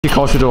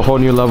culture to a whole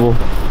new level.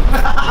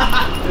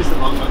 This is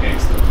among my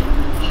gangster.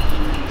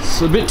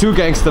 It's a bit too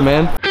gangster,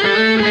 man.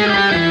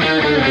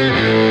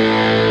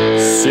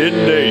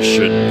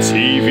 Cynation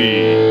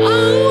TV.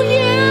 Oh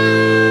yeah!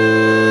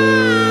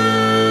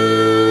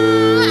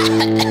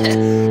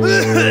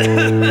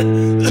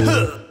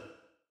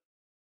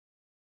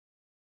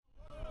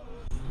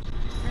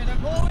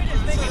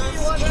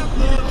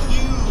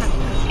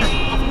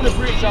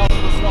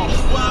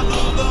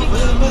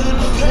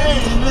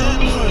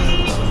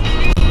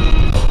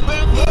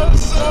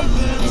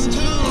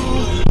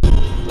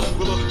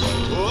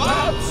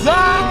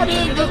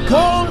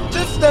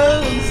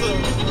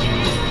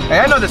 Hey,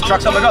 I know this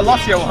truck stop. I got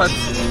lost here once.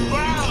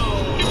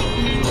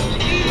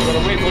 Gotta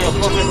wait for your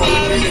perfect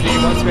opportunity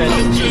once we're at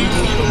the team.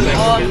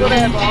 Oh, I'm gonna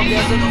have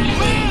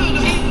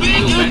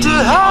to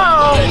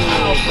how?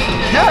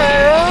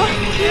 Yeah.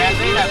 Yeah,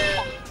 they have.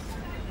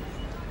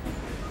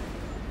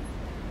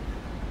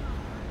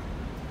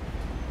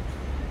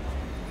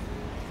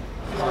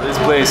 This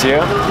place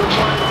here,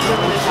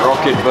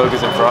 Rocket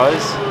Burgers and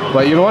Fries.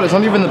 But you know what? It's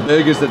not even the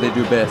burgers that they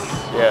do best.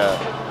 Yeah.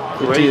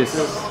 It is.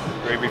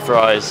 Gravy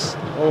fries.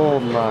 Oh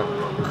my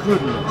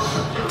goodness.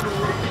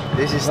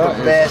 This is the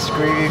best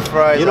gravy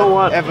fries You know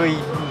what? I've ever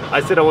eaten.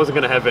 I said I wasn't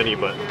gonna have any,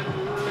 but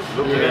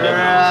look at it.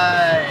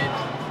 Right.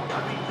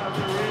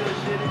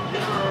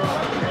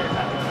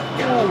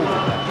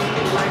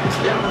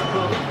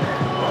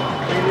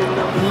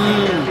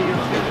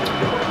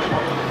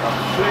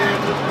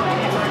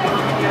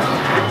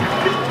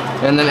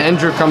 And then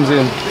Andrew comes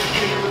in.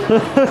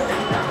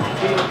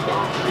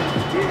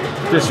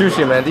 The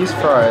sushi, man. These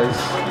fries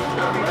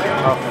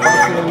are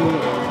fucking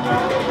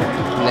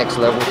next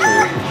level too.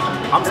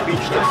 I'm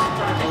speechless.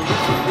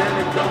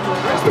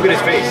 Just look at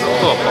his face.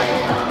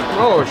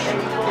 Oh shit.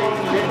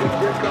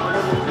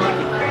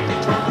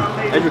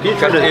 Andrew, can you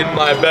try to in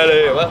my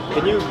belly? What?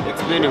 Can you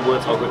explain in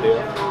words how good they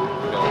are?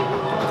 No.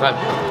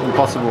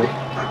 Impossible.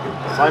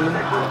 Simon?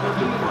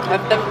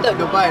 I'm tempted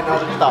to buy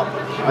another tub.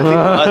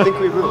 I think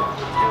we will.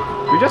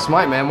 We just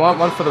might, man.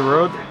 One for the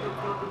road.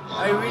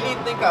 I really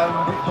think I'm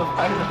the tub.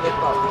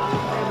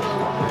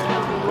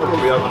 What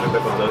will we have on the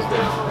back on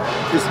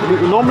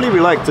Thursday? Normally we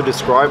like to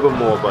describe them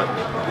more, but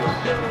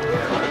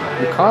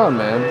You can't,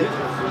 man.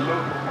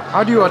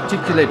 How do you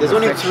articulate There's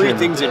only perfection? 3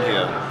 things in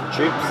here.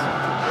 Chips,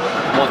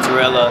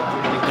 mozzarella,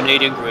 and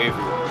Canadian gravy.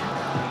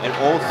 And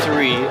all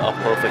 3 are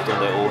perfect on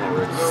their own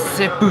already.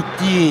 C'est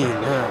poutine.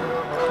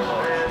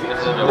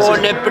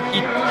 Bon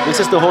appetit. This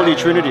is the Holy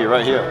Trinity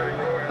right here.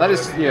 That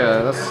is,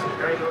 yeah,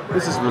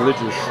 this is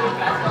religious.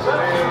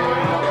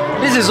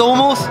 This is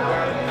almost...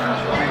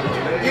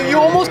 You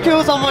almost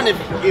kill someone if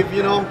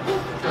you know...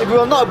 If we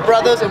were not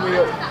brothers and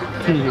we'll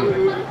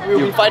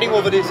be fighting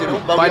over this, you know.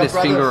 But Bite we are his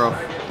finger brothers.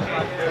 off.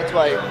 That's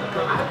why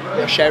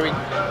we're sharing.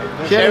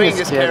 Sharing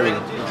is caring.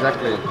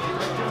 Exactly.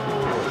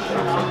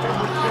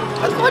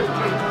 That's good.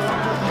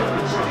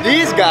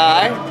 This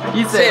guy...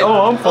 He said,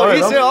 "Oh, I'm fine.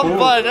 he said, I'm cool."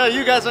 fine. No,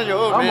 you guys on your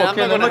own, I'm man.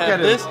 okay, I'm not look gonna at have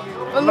him. this.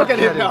 Look at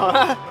him now.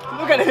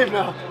 Look at him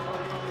now.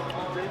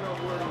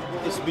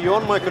 It's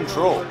beyond my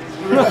control.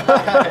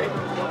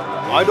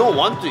 I don't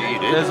want to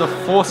eat it. There's a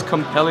force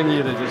compelling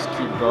you to just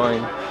keep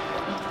going.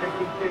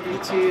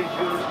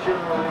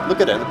 Look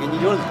at that. Can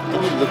you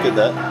look at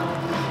that?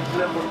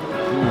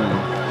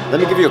 Let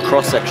me give you a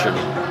cross section.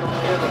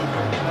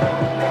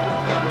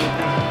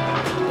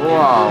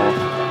 Wow.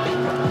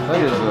 That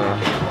is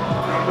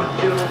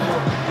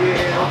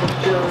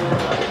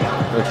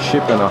a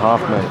chip and a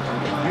half, mate.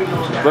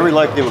 Very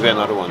likely we'll get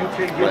another one.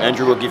 But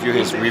Andrew will give you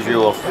his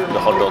review of the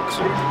hot dogs.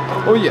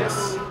 Oh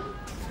yes.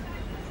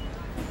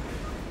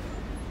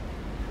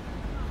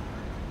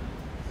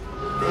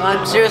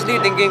 I'm seriously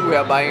thinking we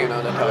are buying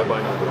another tub.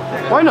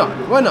 Why not?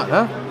 Why not,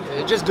 huh?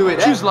 Just do it.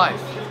 Choose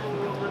life.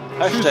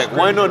 Hashtag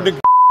why not Nick?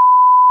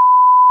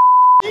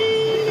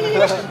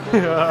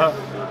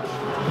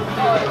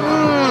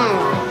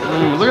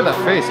 Look at that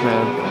face,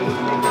 man.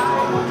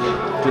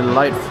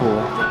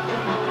 Delightful.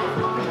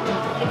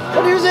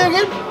 What do you say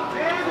again?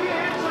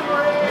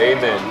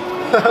 Amen.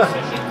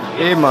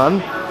 Hey,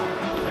 man.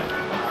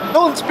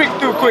 Don't speak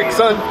too quick,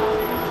 son.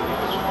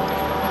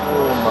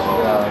 Oh my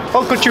god.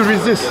 How could you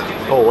resist?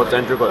 Oh, what's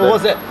Andrew got What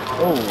was there? that?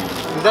 Oh.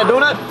 Is that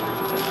donut?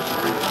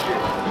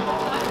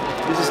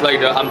 this is like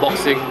the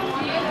unboxing.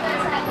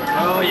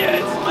 Oh yeah,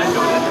 it's my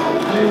donut.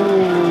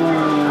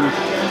 Oh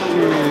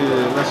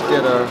shit. Let's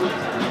get a...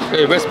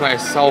 Hey, where's my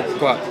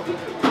sauerkraut?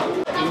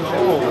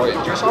 Oh, wait.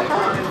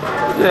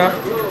 Yeah.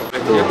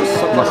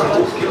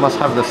 Must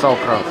have the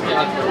sauerkraut.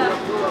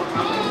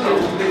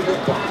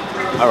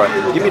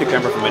 Alright, give me the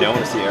camera for a minute. I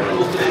want to see Aaron.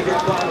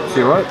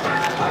 See what?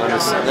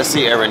 Let's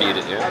see Aaron eat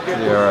it, yeah?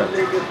 Yeah, alright.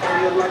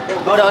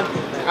 Hold on.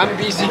 I'm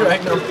busy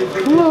right now.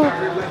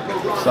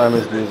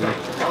 Simon's busy.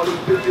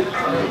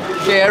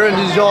 Okay, Aaron,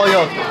 this is all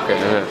yours. Okay,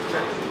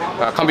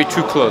 I can't be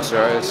too close,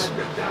 right?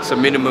 It's a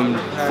minimum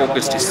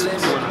focus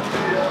distance.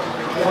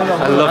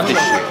 I love this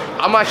shit.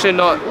 I'm actually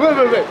not.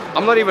 Wait.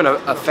 I'm not even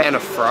a fan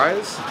of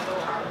fries.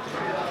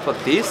 But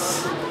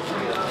this.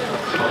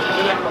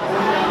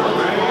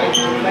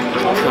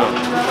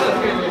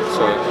 So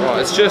also. Oh,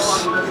 it's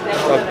just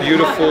a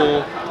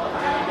beautiful,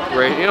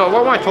 great. You know,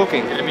 what am I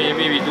talking?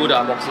 Maybe we do the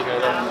unboxing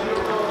later.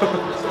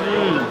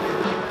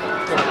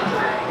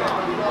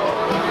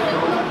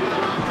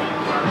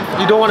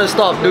 You don't want to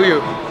stop, do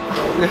you?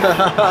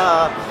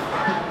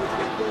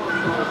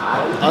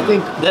 I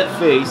think that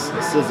face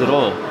says it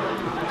all.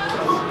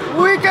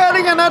 We're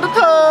getting another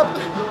tub!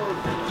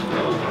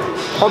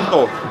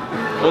 Honto.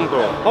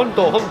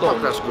 Honto.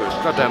 Fuck, that's good.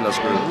 God damn, that's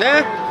good.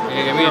 Nah.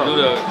 Can we do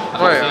the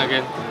unboxing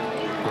again?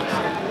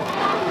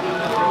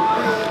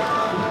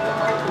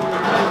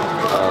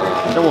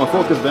 Come on,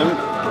 focus, damn it.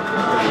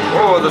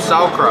 Oh, the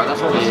sauerkraut.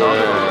 That's what the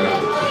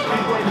sauerkraut.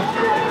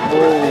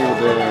 Oh,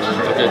 damn.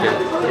 Okay.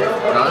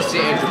 Now let's see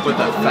Andrew put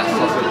that fat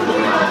sausage in his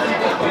mouth.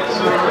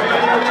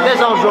 That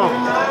sounds wrong.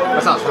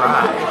 That sounds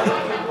right.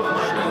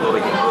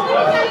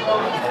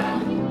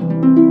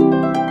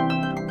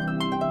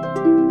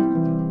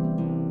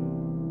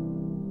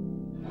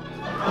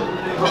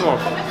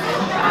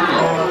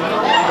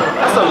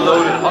 That's a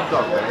loaded hot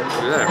dog, man.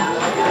 Yeah.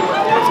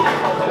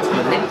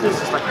 This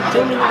is like a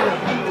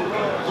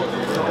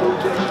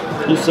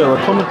You Sarah,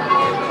 come on.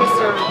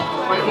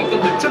 you can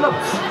do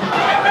chin-ups.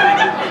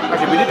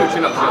 Actually, we did do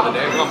chin-ups the other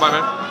day. Not bad,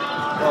 man.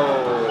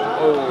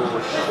 Oh,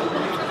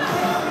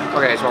 shit.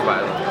 Okay, it's not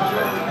bad.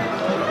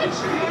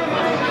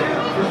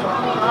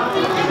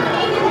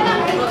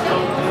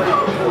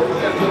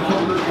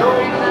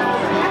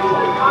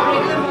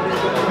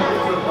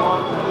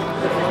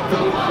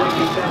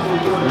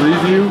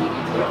 Review.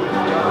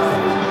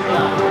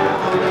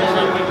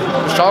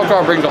 The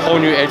sauerkraut brings a whole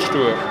new edge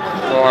to it.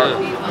 Or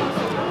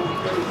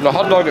the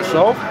hot dog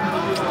itself,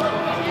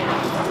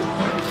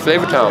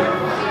 Flavor Town.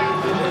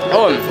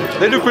 Oh, and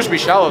they do crispy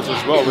shallots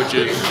as well, which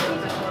is.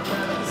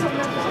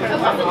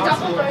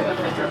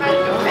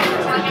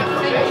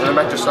 Going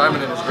back to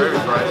Simon and his gravy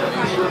fries.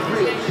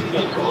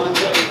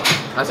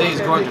 I say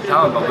he's going to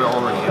town, but we're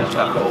already in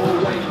town.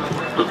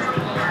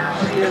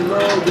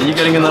 Are you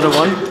getting another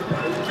one?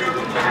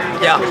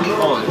 Yeah.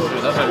 Holy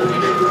shit, that's actually.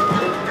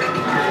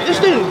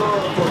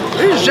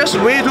 This is just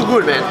way too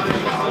good, man.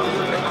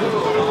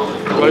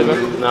 What is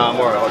it? Nah,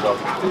 more hot dog.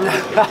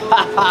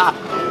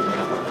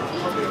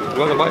 You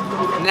want a bite?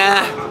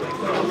 Nah.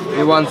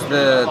 He wants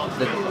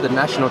the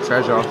national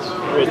treasure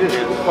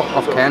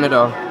of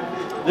Canada.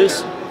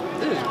 This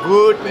is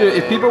good, man.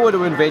 If people were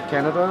to invade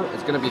Canada,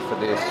 it's gonna be for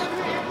this.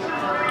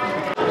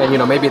 And you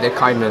know, maybe their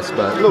kindness,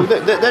 but Look,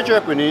 that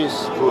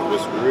Japanese food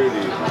was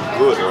really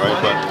good,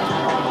 alright, but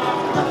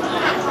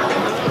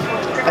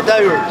I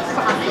tell you,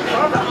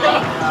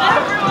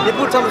 they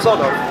put some sort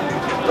of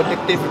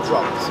addictive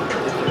drugs.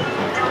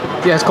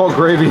 yeah, it's called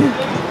gravy.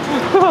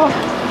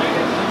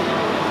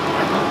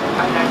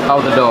 How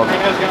the dog?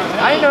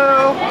 I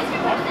know.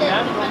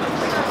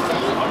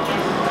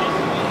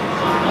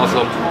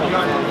 Awesome.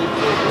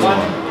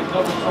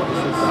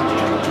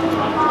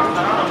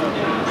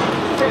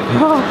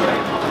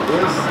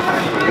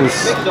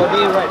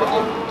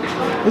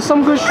 It's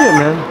some good shit,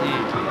 man.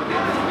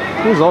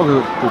 It's all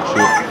good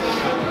shit.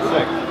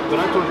 when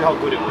I told you how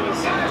good it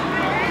was,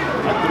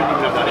 I couldn't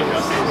even have done it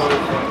justice.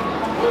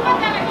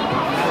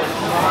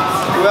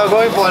 We are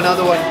going for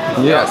another one.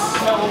 Yes.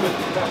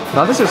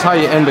 Now this is how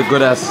you end a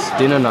good ass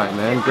dinner night,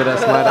 man. Good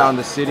ass night out in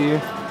the city.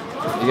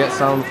 You get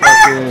some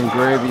fucking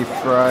gravy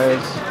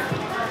fries.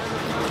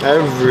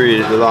 Every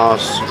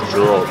last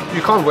drop.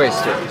 You can't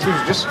waste it.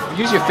 Just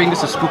use your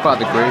fingers to scoop out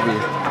the gravy.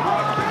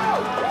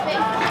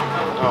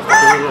 Oh,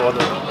 fucking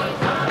order.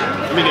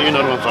 Let me get you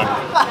another one, fine.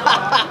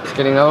 Just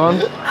getting another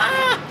one?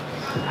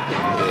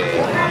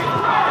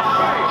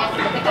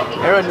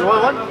 Aaron, you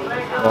want one?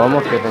 Oh, I'm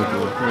okay, thank you.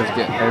 Let's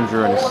get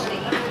Andrew and his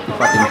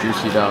fucking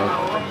juicy dog.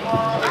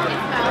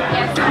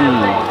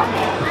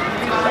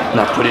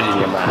 Now put it in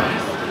your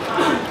mouth.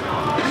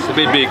 It's a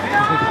bit big.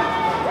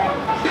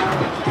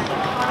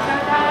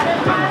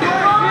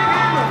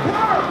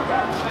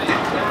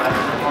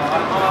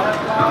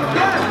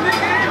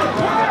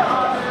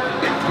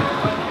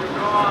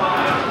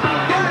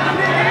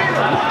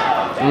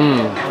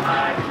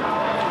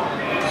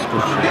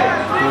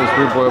 There's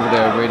Rude Boy over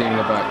there waiting in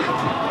the back.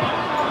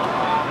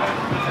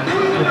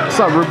 What's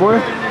up, Rude Boy?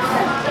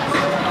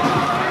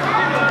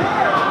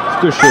 It's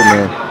good shit,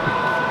 man.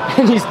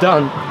 And he's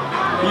done.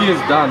 He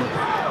is done.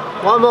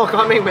 One more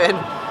coming, man.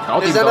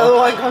 There's another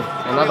one coming.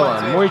 Another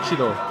one.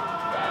 Moichido.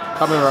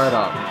 Coming right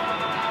up.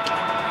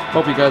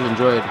 Hope you guys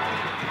enjoyed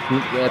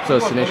the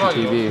episode of Cynation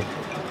TV.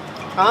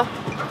 Huh?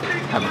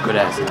 Have a good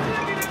ass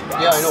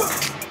night. Yeah, I know.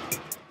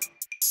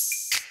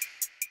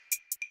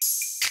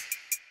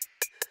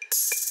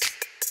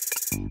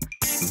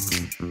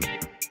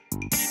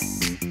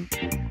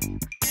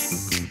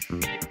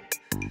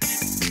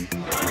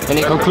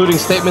 Any concluding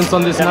statements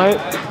on this night?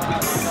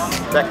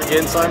 Back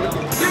again, Simon?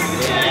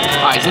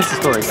 Ah, it's Insta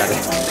story, got it.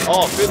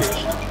 Oh, finished.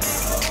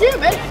 Yeah,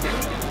 man.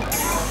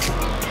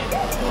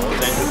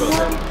 Thank you,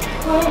 brother.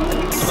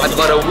 I've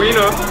got a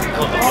wiener.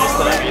 Not the first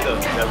time either.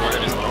 That one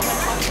is not.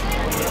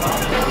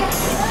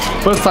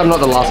 First time, not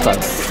the last time.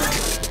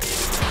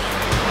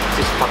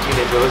 This fucking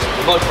dangerous.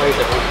 Do not try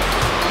it at home.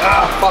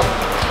 Ah, fuck.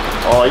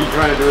 Oh, you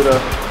trying to do the...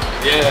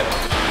 Yeah.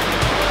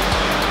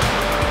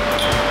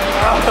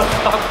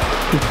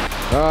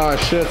 Ah,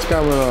 shit's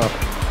coming off.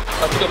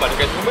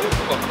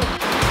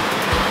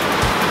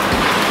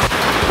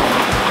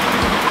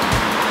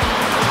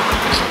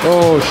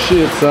 Oh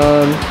shit,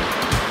 son.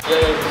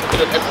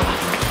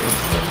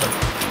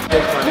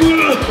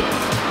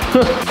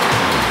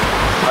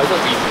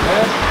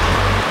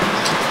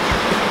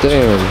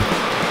 Damn.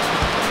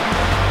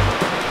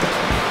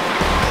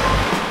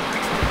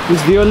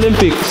 It's the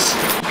Olympics.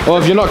 Or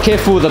if you're not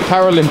careful, the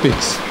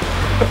Paralympics.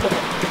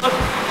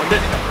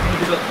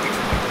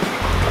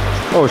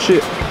 Oh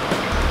shit.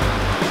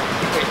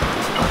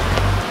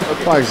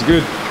 Fuck, it's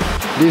good.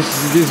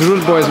 These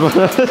rude boys.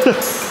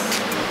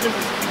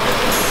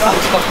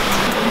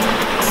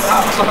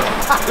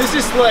 This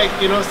is like,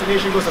 you know,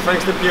 Cynation goes to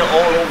Frankston Pier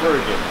all over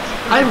again.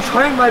 I'm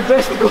trying my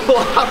best to go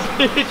up,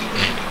 bitch.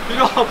 You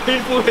know how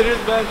painful it is,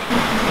 man.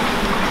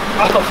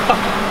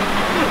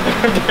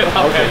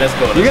 Okay, let's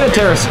go. You're gonna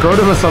tear a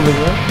scrotum or something,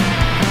 man.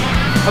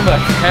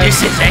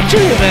 This is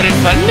actually very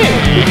funny.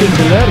 It's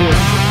hilarious.